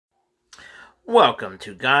Welcome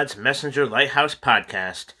to God's Messenger Lighthouse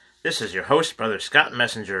Podcast. This is your host, Brother Scott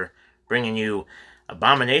Messenger, bringing you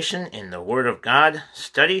Abomination in the Word of God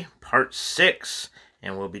Study, Part 6.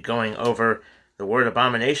 And we'll be going over the word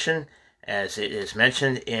abomination as it is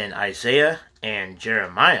mentioned in Isaiah and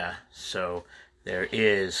Jeremiah. So there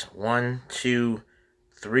is 1, 2,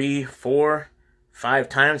 3, 4, 5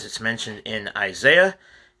 times it's mentioned in Isaiah,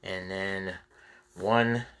 and then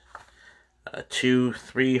 1, 2,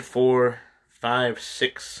 3, 4, 5,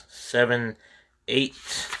 6, 7, 8,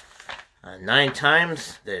 9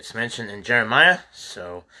 times that it's mentioned in Jeremiah.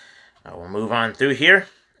 So we'll move on through here,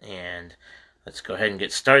 and let's go ahead and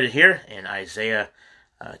get started here in Isaiah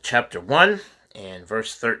chapter 1 and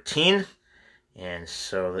verse 13. And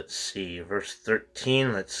so let's see, verse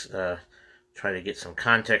 13, let's try to get some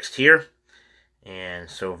context here.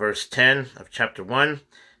 And so verse 10 of chapter 1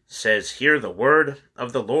 says, "Hear the word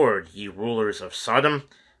of the Lord, ye rulers of Sodom.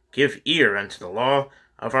 Give ear unto the law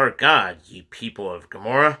of our God, ye people of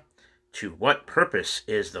Gomorrah. To what purpose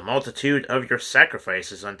is the multitude of your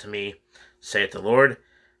sacrifices unto me, saith the Lord?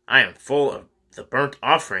 I am full of the burnt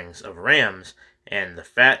offerings of rams, and the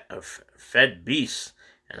fat of fed beasts,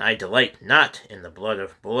 and I delight not in the blood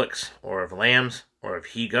of bullocks, or of lambs, or of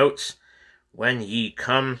he-goats. When ye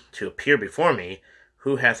come to appear before me,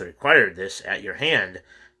 who hath required this at your hand,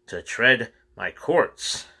 to tread my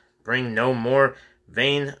courts? Bring no more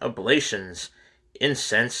vain oblations.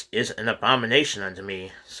 Incense is an abomination unto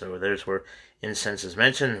me." So there's where incense is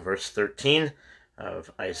mentioned, verse 13 of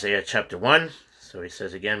Isaiah chapter 1. So he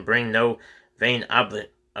says again, "Bring no vain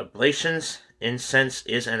oblations. Incense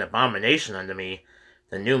is an abomination unto me.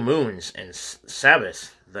 The new moons and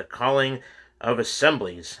Sabbaths, the calling of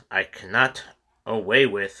assemblies, I cannot away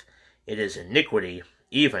with. It is iniquity,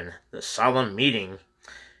 even the solemn meeting."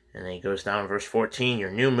 And then he goes down verse 14,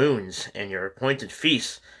 "Your new moons and your appointed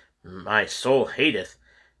feasts my soul hateth.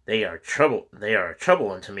 They are a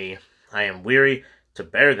trouble unto me. I am weary to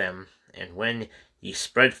bear them. And when ye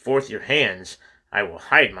spread forth your hands, I will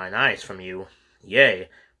hide mine eyes from you. Yea,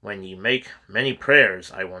 when ye make many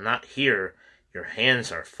prayers, I will not hear. Your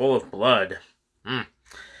hands are full of blood."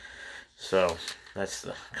 So that's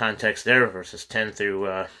the context there, verses 10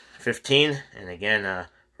 through 15. And again,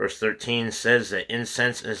 verse 13 says that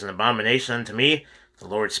incense is an abomination unto me. The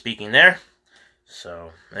Lord speaking there.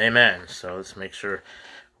 So, amen. So let's make sure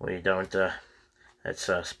we don't, that's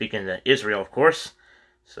speaking to Israel, of course.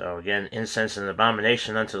 So again, incense is an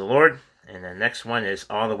abomination unto the Lord. And the next one is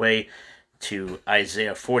all the way to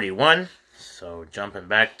Isaiah 41. So jumping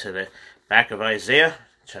back to the back of Isaiah,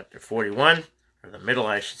 chapter 41, or the middle,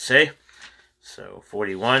 I should say. So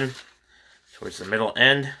 41, towards the middle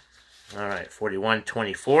end. All right,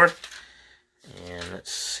 41:24. And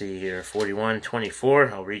let's see here,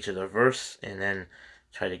 41:24. I'll read you the verse and then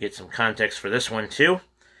try to get some context for this one too.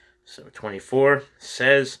 So 24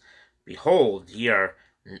 says, "Behold, ye are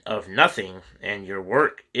of nothing, and your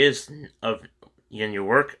work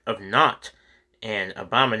of naught, and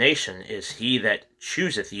abomination is he that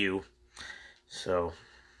chooseth you." So,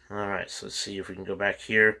 all right. So let's see if we can go back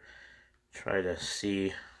here. Try to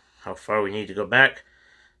see how far we need to go back.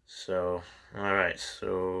 So, all right.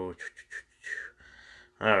 So,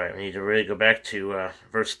 all right. We need to really go back to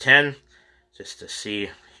verse 10 just to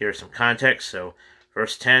see here some context. So,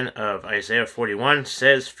 verse 10 of Isaiah 41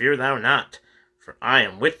 says, "Fear thou not, for I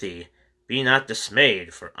am with thee. Be not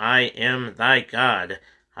dismayed, for I am thy God.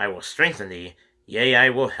 I will strengthen thee. Yea, I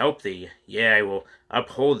will help thee. Yea, I will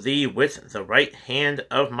uphold thee with the right hand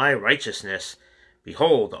of my righteousness.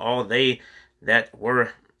 Behold, all they that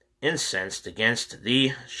were incensed against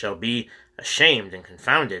thee shall be ashamed and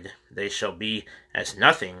confounded. They shall be as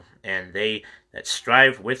nothing, and they that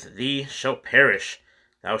strive with thee shall perish.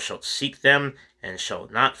 Thou shalt seek them, and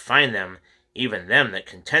shalt not find them, even them that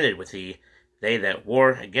contended with thee. They that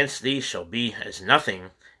war against thee shall be as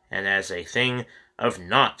nothing, and as a thing of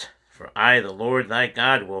naught. For I, the Lord thy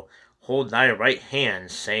God, will hold thy right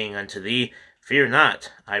hand, saying unto thee, Fear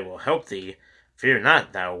not, I will help thee. Fear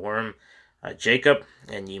not, thou worm, Jacob,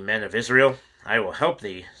 and ye men of Israel. I will help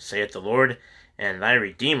thee, saith the Lord, and thy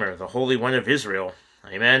Redeemer, the Holy One of Israel."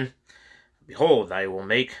 Amen. "Behold, I will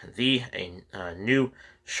make thee a new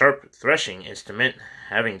sharp threshing instrument,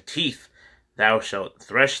 having teeth. Thou shalt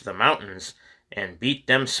thresh the mountains, and beat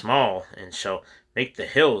them small, and shall make the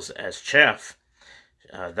hills as chaff.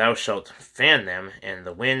 Thou shalt fan them, and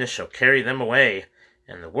the wind shall carry them away,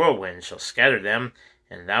 and the whirlwind shall scatter them.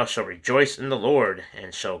 And thou shalt rejoice in the Lord,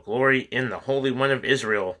 and shall glory in the Holy One of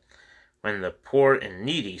Israel. When the poor and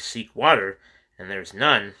needy seek water, and there is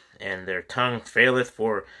none, and their tongue faileth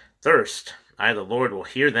for thirst, I the Lord will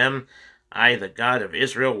hear them. I, the God of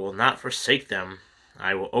Israel, will not forsake them.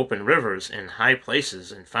 I will open rivers in high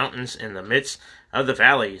places and fountains in the midst of the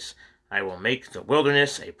valleys. I will make the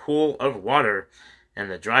wilderness a pool of water, and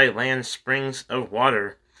the dry land springs of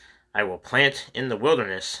water. I will plant in the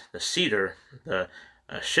wilderness the cedar, the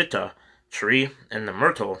shittah tree, and the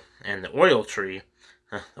myrtle, and the oil tree.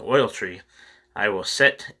 I will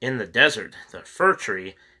set in the desert the fir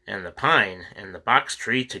tree, and the pine, and the box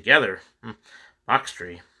tree together. Box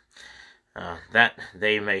tree. That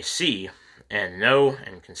they may see, and know,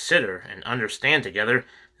 and consider, and understand together,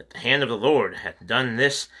 that the hand of the Lord hath done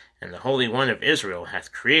this, and the Holy One of Israel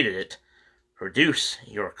hath created it. Produce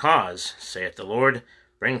your cause, saith the Lord.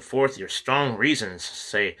 Bring forth your strong reasons,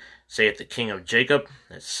 saith the King of Jacob.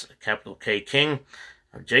 That's capital K, King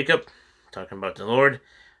of Jacob, talking about the Lord.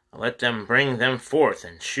 Let them bring them forth,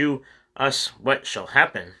 and shew us what shall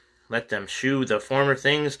happen. Let them shew the former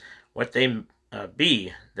things what they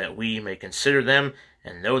be, that we may consider them,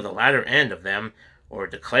 and know the latter end of them, or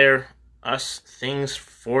declare us things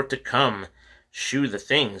for to come. Shew the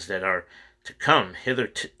things that are to come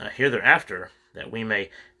hereafter, that we may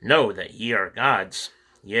know that ye are gods.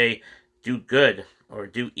 Yea, do good, or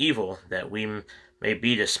do evil, that we may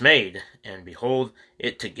be dismayed, and behold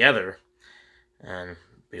it together. And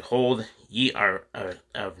behold, ye are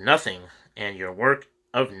of nothing, and your work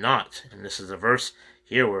of naught. And this is a verse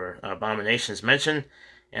here where abomination is mentioned.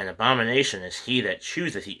 And abomination is he that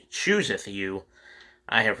chooseth you.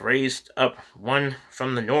 I have raised up one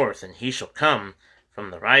from the north, and he shall come.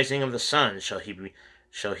 From the rising of the sun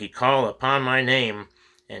shall he call upon my name,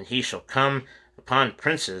 and he shall come upon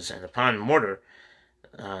princes and upon mortar,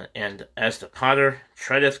 and as the potter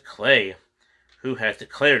treadeth clay, who hath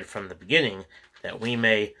declared from the beginning, that we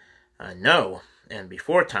may know, and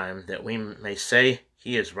before time, that we may say,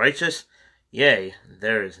 he is righteous. Yea,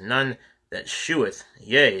 there is none that sheweth,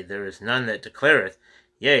 yea, there is none that declareth,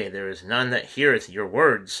 yea, there is none that heareth your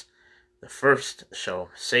words. The first shall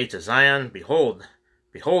say to Zion, Behold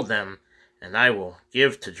them, and I will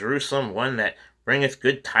give to Jerusalem one that bringeth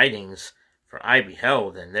good tidings. For I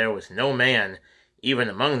beheld, and there was no man, even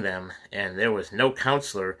among them, and there was no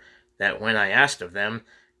counselor, that when I asked of them,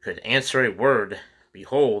 could answer a word.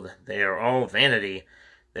 Behold, they are all vanity,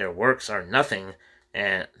 their works are nothing,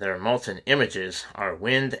 and their molten images are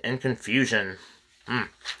wind and confusion.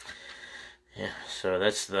 Yeah, so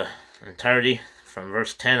that's the entirety from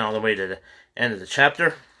verse 10 all the way to the end of the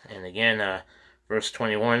chapter. And again, verse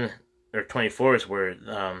 21 or 24 is where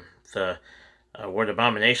the word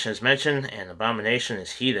abomination is mentioned, and abomination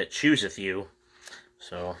is he that chooseth you.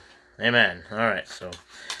 So, amen. All right, so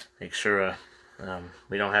make sure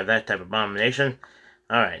we don't have that type of abomination.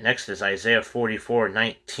 All right, next is Isaiah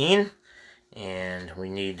 44:19, and we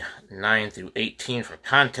need 9 through 18 for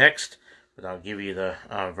context, but I'll give you the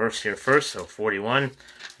verse here first. So 44,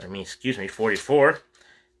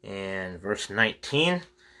 and verse 19,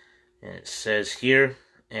 and it says here,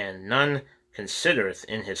 And none considereth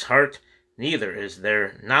in his heart, neither is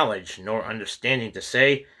there knowledge nor understanding to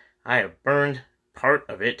say, I have burned part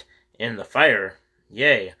of it in the fire.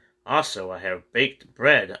 Yea, also I have baked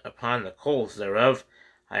bread upon the coals thereof.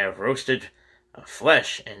 I have roasted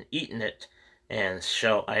flesh and eaten it. And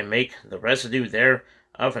shall I make the residue thereof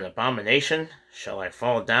an abomination? Shall I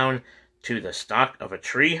fall down to the stock of a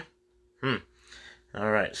tree?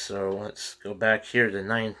 Alright, so let's go back here to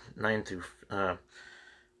 9 through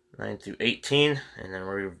 18, and then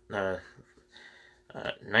we're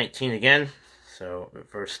 19 again. So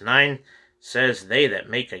verse 9 says, They that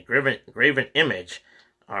make a graven image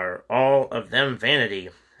are all of them vanity,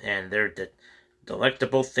 and their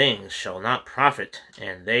delectable things shall not profit,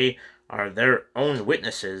 and they are their own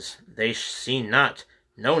witnesses. They see not,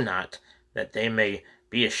 know not, that they may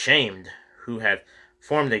be ashamed, who have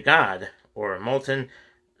formed a god, or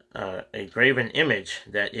a graven image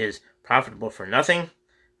that is profitable for nothing.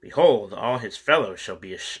 Behold, all his fellows shall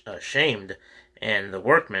be ashamed, and the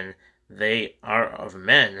workmen, they are of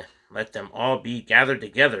men. Let them all be gathered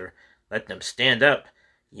together, let them stand up,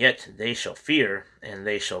 yet they shall fear, and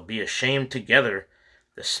they shall be ashamed together.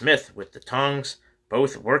 The smith with the tongs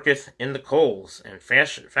both worketh in the coals, and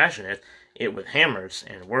fashioneth it with hammers,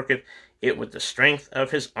 and worketh it with the strength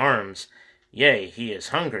of his arms. Yea, he is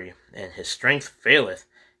hungry, and his strength faileth.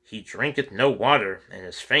 He drinketh no water, and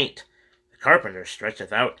is faint. The carpenter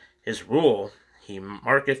stretcheth out his rule. He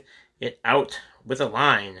marketh it out with a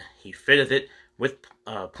line. He fitteth it with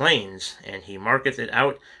planes, and he marketh it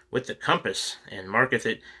out with the compass, and marketh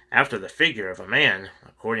it after the figure of a man,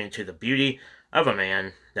 according to the beauty of a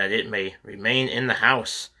man, that it may remain in the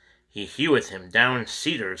house. He heweth him down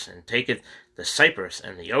cedars, and taketh the cypress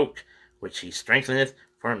and the oak, which he strengtheneth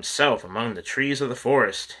for himself among the trees of the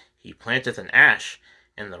forest. He planteth an ash,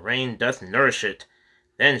 and the rain doth nourish it.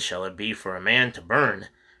 Then shall it be for a man to burn,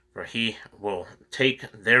 for he will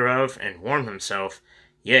take thereof and warm himself.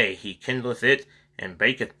 Yea, he kindleth it, and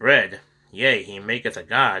baketh bread. Yea, he maketh a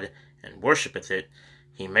god, and worshippeth it.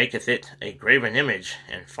 He maketh it a graven image,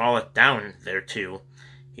 and falleth down thereto.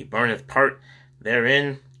 He burneth part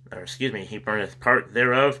therein, he burneth part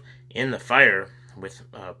thereof in the fire. With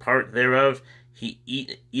part thereof he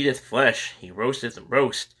eateth flesh. He roasteth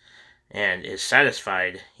roast, and is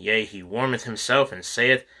satisfied. Yea, he warmeth himself, and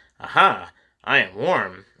saith, Aha, I am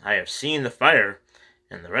warm. I have seen the fire,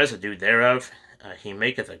 and the residue thereof. He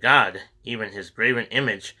maketh a god, even his graven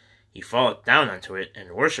image. He falleth down unto it,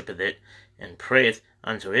 and worshippeth it, and prayeth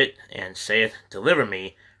unto it, and saith, Deliver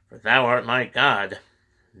me, for thou art my God.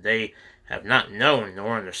 They have not known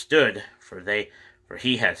nor understood, for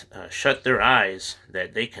he hath shut their eyes,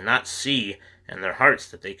 that they cannot see, and their hearts,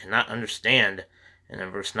 that they cannot understand. And in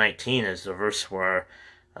verse 19 is the verse where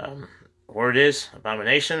our word is,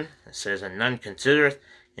 abomination. It says, And none considereth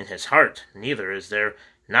in his heart, neither is there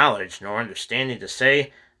knowledge nor understanding to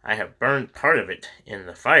say, I have burned part of it in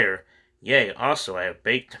the fire. Yea, also I have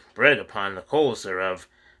baked bread upon the coals thereof.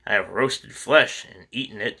 I have roasted flesh, and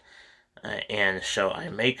eaten it. And shall I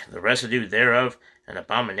make the residue thereof an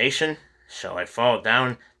abomination? Shall I fall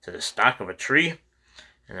down to the stock of a tree?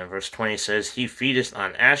 And then verse 20 says, He feedeth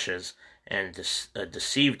on ashes, and a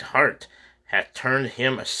deceived heart hath turned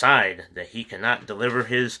him aside, that he cannot deliver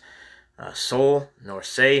his soul, nor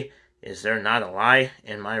say, Is there not a lie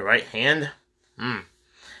in my right hand?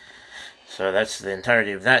 So that's the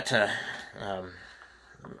entirety of that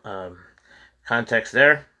context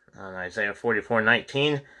there on Isaiah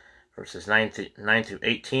 44:19, verses 9 through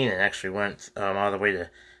 18, and actually went all the way to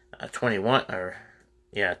 20,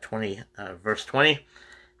 verse 20.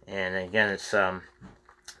 And again, it's and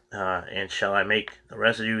shall I make the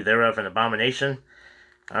residue thereof an abomination?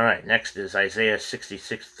 All right, next is Isaiah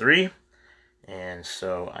 66:3, and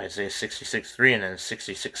so Isaiah 66:3 and then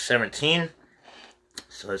 66:17.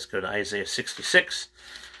 So let's go to Isaiah 66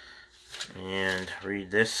 and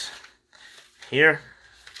read this here.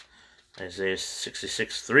 Isaiah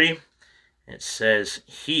 66:3. It says,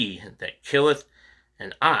 He that killeth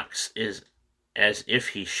an ox is as if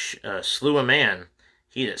he slew a man.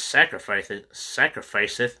 He that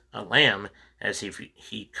sacrificeth a lamb, as if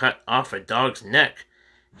he cut off a dog's neck.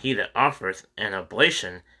 He that offereth an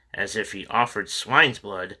oblation, as if he offered swine's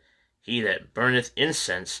blood. He that burneth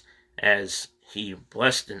incense, as he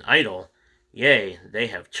blessed an idol. Yea, they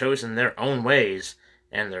have chosen their own ways,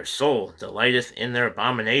 and their soul delighteth in their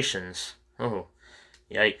abominations. Oh,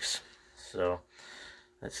 yikes. So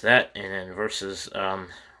that's that. And then verses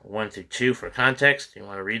 1 through 2 for context. You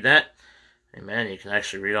want to read that? Amen. You can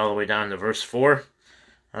actually read all the way down to verse 4.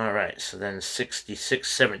 All right. So then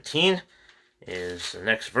 66:17 is the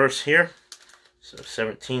next verse here. So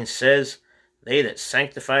 17 says, They that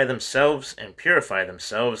sanctify themselves and purify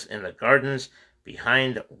themselves in the gardens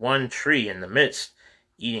behind one tree in the midst,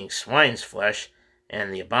 eating swine's flesh,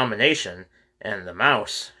 and the abomination, and the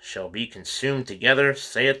mouse shall be consumed together,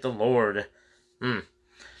 saith the Lord.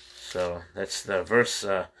 So that's the verse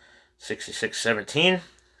 66:17,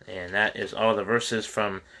 and that is all the verses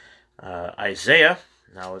from Isaiah.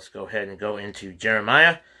 Now let's go ahead and go into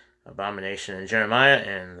Jeremiah, abomination in Jeremiah,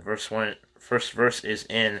 and the first verse is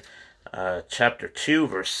in chapter 2,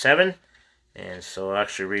 verse 7. And so I'll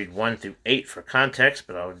actually read 1 through 8 for context,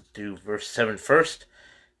 but I'll do verse 7 first.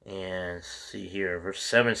 And see here, verse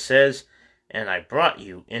 7 says, And I brought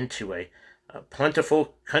you into a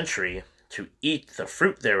plentiful country to eat the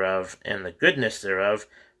fruit thereof and the goodness thereof.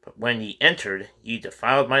 But when ye entered, ye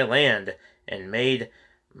defiled my land, and made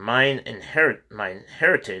mine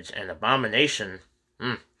heritage an abomination.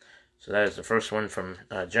 So that is the first one from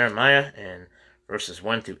Jeremiah, and verses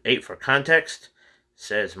 1 through 8 for context. It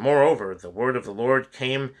says, Moreover, the word of the Lord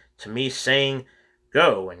came to me, saying,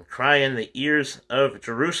 Go and cry in the ears of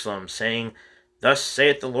Jerusalem, saying, Thus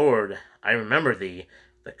saith the Lord, I remember thee,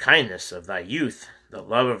 the kindness of thy youth, the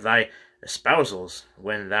love of thy espousals,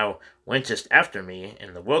 when thou wentest after me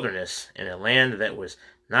in the wilderness, in a land that was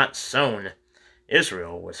not sown.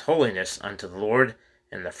 Israel was holiness unto the Lord,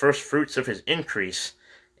 and the first fruits of his increase,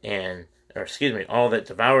 all that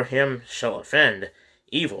devour him shall offend.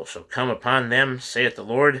 Evil shall come upon them, saith the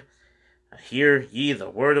Lord. Hear ye the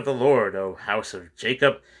word of the Lord, O house of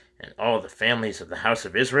Jacob, and all the families of the house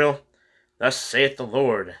of Israel. Thus saith the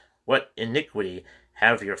Lord, What iniquity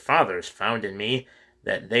have your fathers found in me,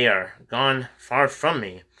 that they are gone far from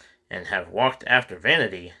me, and have walked after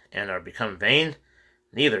vanity, and are become vain?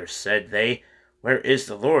 Neither said they, Where is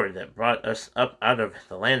the Lord that brought us up out of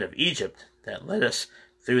the land of Egypt, that led us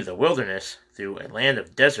through the wilderness, through a land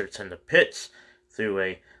of deserts and of pits, through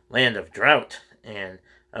a land of drought and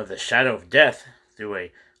of the shadow of death, through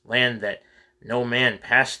a land that no man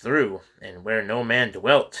passed through, and where no man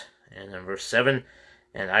dwelt? And in verse 7,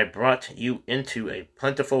 and I brought you into a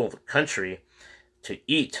plentiful country, to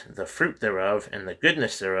eat the fruit thereof and the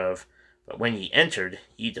goodness thereof. But when ye entered,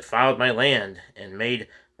 ye defiled my land, and made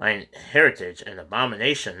mine heritage an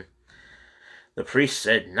abomination. The priests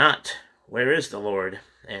said not, Where is the Lord?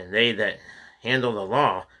 And they that handle the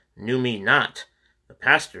law knew me not. The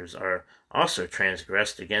pastors are also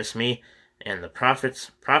transgressed against me, and the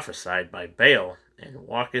prophets prophesied by Baal, and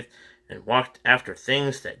walked after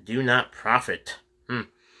things that do not profit.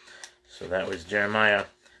 So that was Jeremiah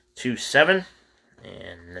 2:7.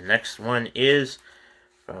 And the next one is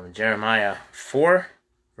from Jeremiah 4,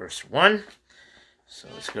 verse 1. So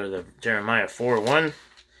let's go to Jeremiah 4:1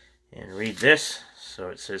 and read this. So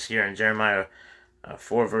it says here in Jeremiah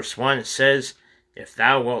 4, verse 1, it says, If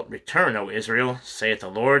thou wilt return, O Israel, saith the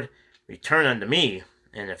Lord, return unto me,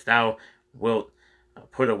 and if thou wilt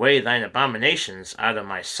put away thine abominations out of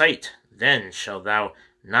my sight, then shalt thou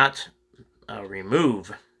not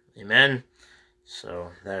remove. Amen.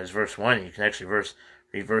 So that is verse 1. You can actually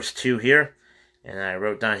read verse 2 here. And I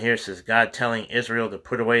wrote down here, it says, God telling Israel to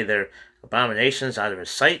put away their abominations out of his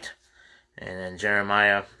sight. And then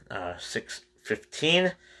Jeremiah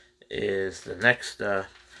 6:15 is the next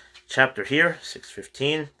chapter here,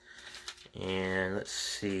 6:15. And let's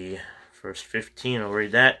see, verse 15, I'll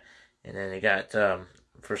read that. And then they got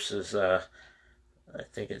verses, I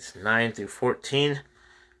think it's 9 through 14.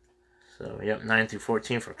 So, 9 through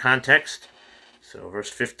 14 for context. So verse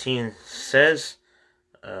 15 says,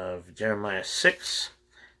 of Jeremiah 6,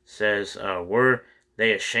 says, Were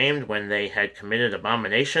they ashamed when they had committed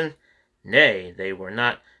abomination? Nay, they were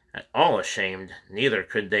not at all ashamed, neither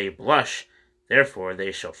could they blush. Therefore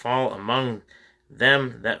they shall fall among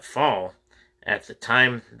them that fall. At the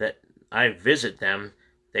time that I visit them,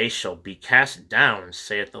 they shall be cast down,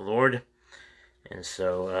 saith the Lord. And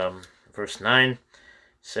so verse 9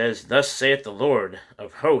 says, Thus saith the Lord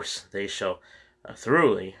of hosts, they shall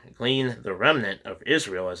thoroughly glean the remnant of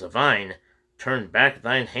Israel as a vine. Turn back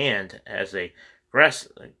thine hand as a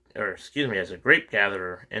as a grape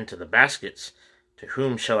gatherer into the baskets. To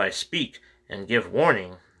whom shall I speak and give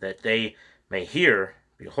warning, that they may hear?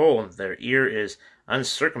 Behold, their ear is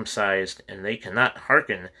uncircumcised, and they cannot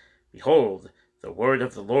hearken. Behold, the word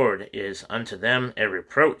of the Lord is unto them a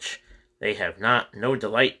reproach. They have no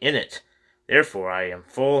delight in it. Therefore I am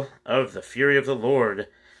full of the fury of the Lord.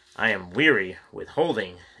 I am weary with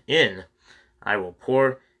holding in. I will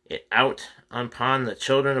pour it out upon the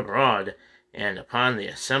children abroad, and upon the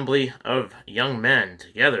assembly of young men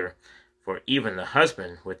together. For even the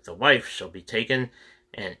husband with the wife shall be taken,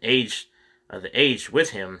 and the aged with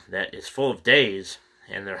him that is full of days,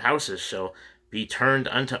 and their houses shall be turned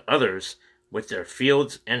unto others, with their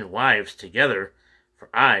fields and wives together. For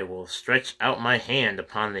I will stretch out my hand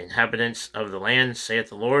upon the inhabitants of the land, saith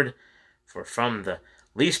the Lord. For from the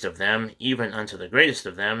least of them, even unto the greatest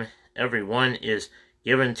of them, every one is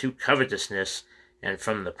given to covetousness, and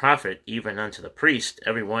from the prophet even unto the priest,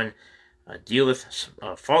 every one dealeth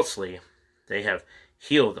falsely. They have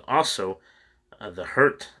healed also the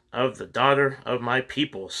hurt of the daughter of my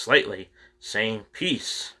people slightly, saying,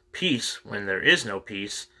 Peace, peace, when there is no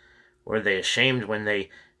peace. Were they ashamed when they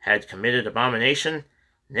had committed abomination?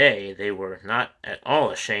 Nay, they were not at all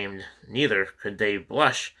ashamed, neither could they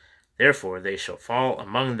blush. Therefore they shall fall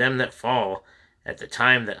among them that fall. At the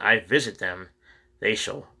time that I visit them, they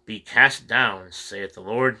shall be cast down, saith the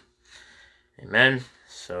Lord. Amen.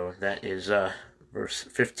 So that is verse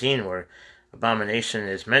 15, where abomination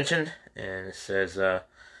is mentioned. And it says, again,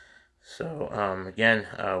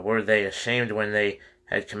 were they ashamed when they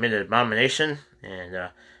had committed abomination? And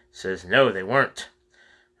it says, no, they weren't.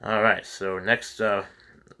 All right, so next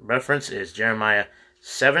reference is Jeremiah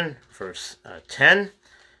 7, verse 10.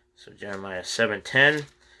 So Jeremiah 7:10,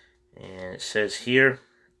 and it says here,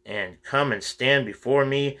 And come and stand before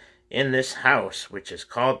me in this house, which is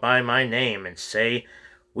called by my name, and say,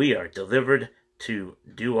 We are delivered to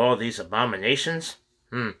do all these abominations.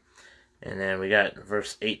 And then we got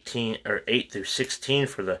verse 18 or 8 through 16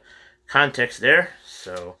 for the context there.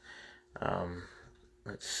 So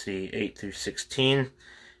let's see, 8 through 16,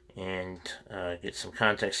 and get some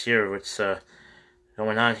context here. What's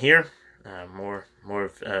going on here? More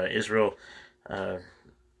of Israel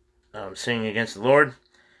sinning against the Lord.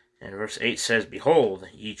 And verse 8 says, Behold,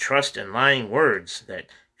 ye trust in lying words that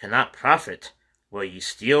cannot profit. Will ye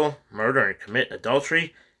steal, murder, and commit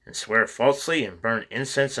adultery? and swear falsely, and burn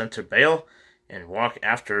incense unto Baal, and walk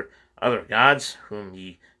after other gods, whom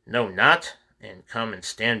ye know not, and come and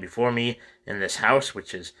stand before me in this house,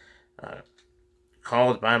 which is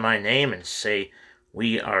called by my name, and say,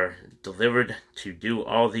 we are delivered to do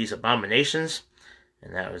all these abominations.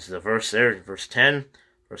 And that was the verse there, verse 10.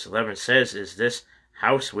 Verse 11 says, is this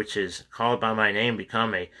house which is called by my name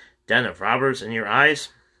become a den of robbers in your eyes?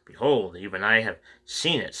 Behold, even I have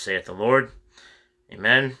seen it, saith the Lord.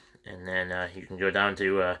 Amen. And then you can go down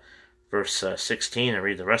to verse 16 and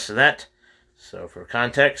read the rest of that. So for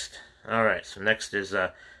context, all right. So next is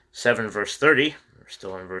 7 verse 30. We're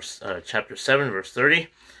still in chapter 7 verse 30,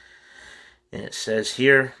 and it says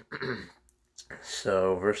here.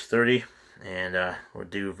 So verse 30, and we'll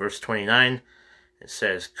do verse 29. It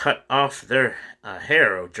says, cut off their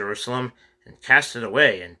hair, O Jerusalem, and cast it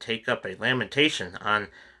away, and take up a lamentation on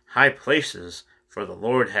high places, for the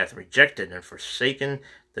Lord hath rejected and forsaken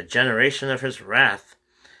the generation of his wrath.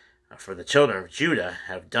 For the children of Judah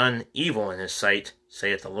have done evil in his sight,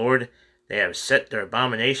 saith the Lord. They have set their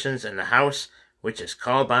abominations in the house which is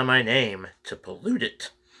called by my name, to pollute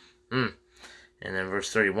it. And then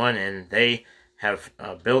verse 31, and they have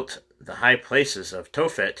built the high places of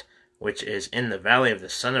Tophet, which is in the valley of the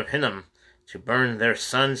son of Hinnom, to burn their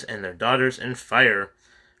sons and their daughters in fire,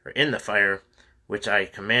 or in the fire, which I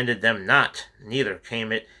commanded them not, neither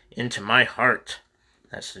came it into my heart.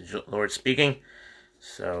 That's the Lord speaking.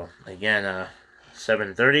 So again,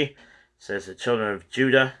 7:30 says, the children of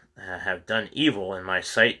Judah have done evil in my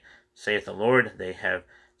sight, saith the Lord. They have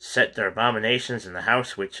set their abominations in the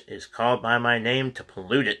house which is called by my name, to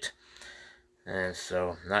pollute it. And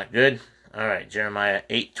so, not good. All right, Jeremiah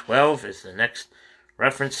 8:12 is the next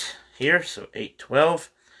reference here. So 8:12,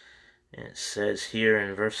 and it says here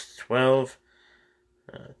in verse 12,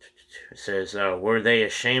 it says, were they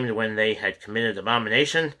ashamed when they had committed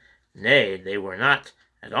abomination? Nay, they were not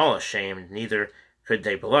at all ashamed, neither could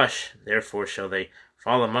they blush. Therefore shall they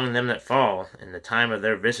fall among them that fall. In the time of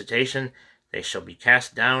their visitation they shall be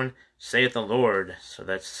cast down, saith the Lord. So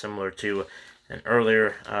that's similar to an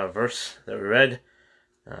earlier verse that we read.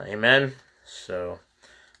 Amen. So,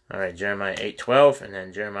 all right, Jeremiah 8:12, and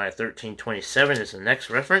then Jeremiah 13:27 is the next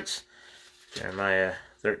reference. Jeremiah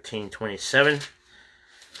 13:27.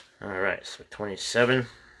 All right, so 27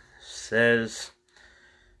 says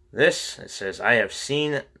this. It says, I have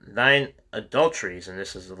seen thine adulteries, and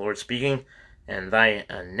this is the Lord speaking, and thy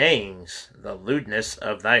nayings, the lewdness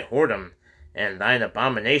of thy whoredom, and thine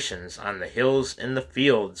abominations on the hills in the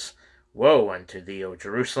fields. Woe unto thee, O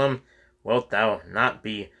Jerusalem! Wilt thou not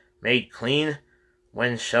be made clean?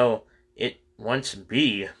 When shall it once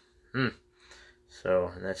be?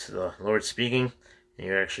 So that's the Lord speaking. And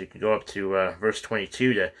you actually could go up to verse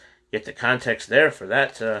 22 to get the context there for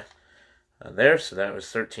that there. So that was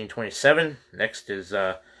 13:27. Next is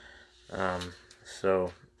so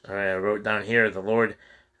all right, I wrote down here, the Lord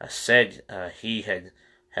said he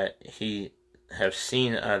have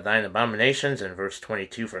seen thine abominations, in verse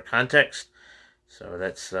 22 for context. So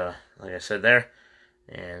that's like I said there,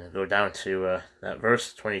 and go down to that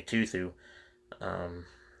verse 22 through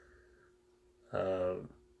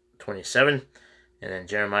 27, and then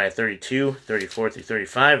Jeremiah 32, 34 through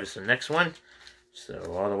 35 is the next one.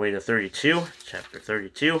 So all the way to 32, chapter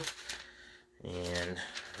 32, and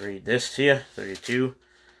read this to you, 32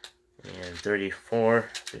 and 34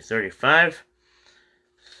 through 35.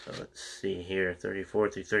 So let's see here, 34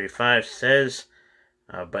 through 35 says,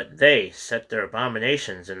 but they set their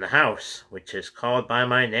abominations in the house, which is called by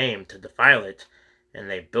my name, to defile it, and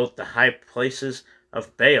they built the high places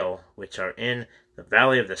of Baal, which are in the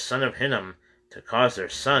valley of the son of Hinnom, to cause their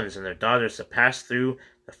sons and their daughters to pass through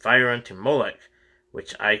the fire unto Molech,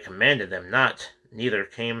 which I commanded them not, neither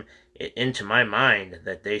came it into my mind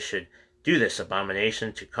that they should do this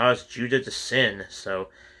abomination, to cause Judah to sin. So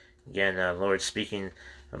again, Lord speaking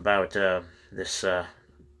about this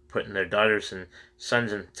putting their daughters and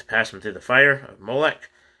sons in, to pass them through the fire of Molech.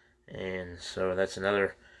 And so that's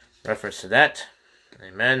another reference to that.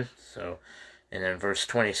 Amen. So, and then verse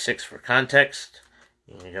 26 for context.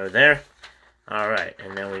 You can go there. All right,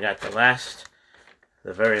 and then we got the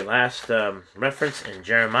very last reference in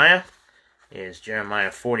Jeremiah is Jeremiah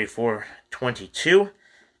 44:22,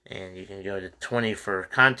 and you can go to 20 for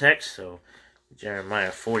context. So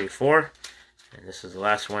Jeremiah 44, and this is the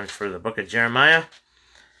last one for the book of Jeremiah.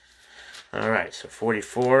 All right, so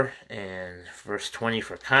 44 and verse 20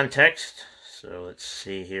 for context. So let's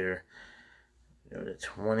see here. Go to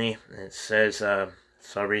 20, and it says, so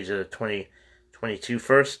I'll read you the 22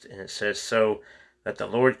 first, and it says, so that the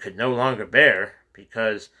Lord could no longer bear,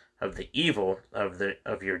 because of the evil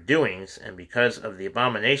of your doings, and because of the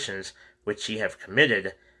abominations which ye have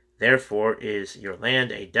committed. Therefore is your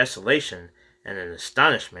land a desolation, and an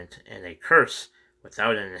astonishment, and a curse,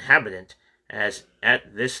 without an inhabitant, as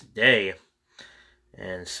at this day.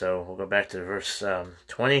 And so we'll go back to verse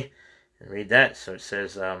 20 and read that. So it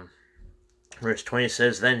says, verse 20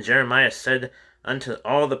 says, Then Jeremiah said unto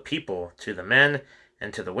all the people, to the men,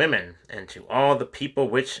 and to the women, and to all the people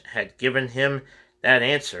which had given him that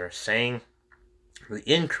answer, saying, The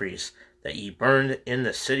increase that ye burned in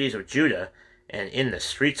the cities of Judah, and in the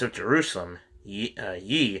streets of Jerusalem, ye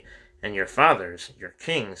and your fathers, your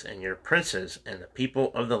kings, and your princes, and the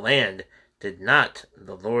people of the land, did not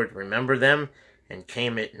the Lord remember them, and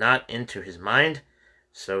came it not into his mind,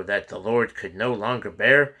 so that the Lord could no longer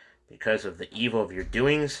bear, because of the evil of your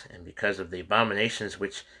doings, and because of the abominations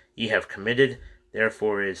which ye have committed.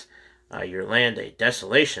 Therefore is your land a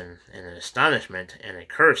desolation, and an astonishment, and a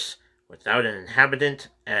curse, without an inhabitant,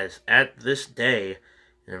 as at this day.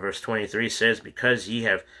 And verse 23 says, Because ye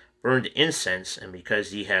have burned incense, and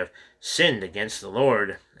because ye have sinned against the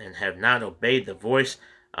Lord, and have not obeyed the voice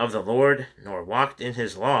of the Lord, nor walked in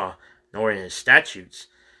his law, nor in his statutes,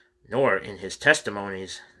 nor in his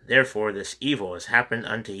testimonies. Therefore this evil has happened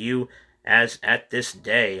unto you, as at this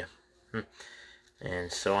day.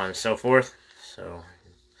 And so on and so forth. So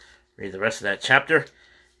read the rest of that chapter.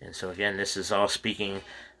 And so again, this is all speaking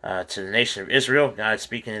to the nation of Israel. God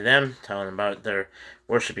speaking to them, telling them about their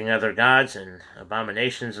worshiping other gods and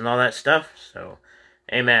abominations and all that stuff. So,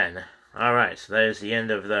 amen. Alright, so that is the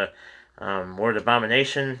end of the word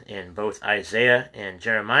abomination in both Isaiah and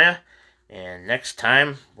Jeremiah. And next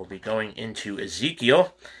time, we'll be going into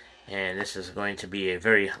Ezekiel. And this is going to be a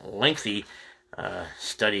very lengthy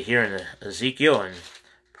study here in Ezekiel, and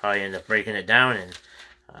probably end up breaking it down and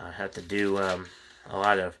have to do a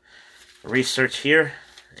lot of research here.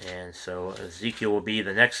 And so Ezekiel will be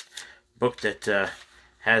the next book that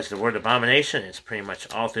has the word abomination. It's pretty much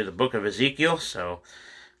all through the book of Ezekiel. So,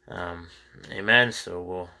 amen. So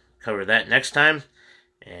we'll cover that next time.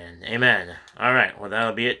 And amen. All right. Well,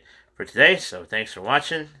 that'll be it for today. So thanks for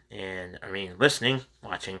watching, and listening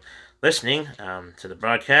to the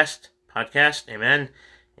podcast. Amen.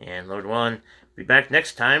 And Lord willing, be back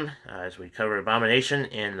next time as we cover abomination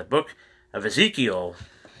in the book of Ezekiel.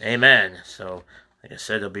 Amen. So, like I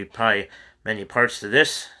said, there'll be probably many parts to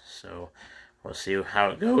this. So we'll see how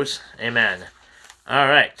it goes. Amen. All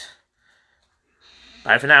right.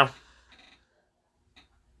 Bye for now.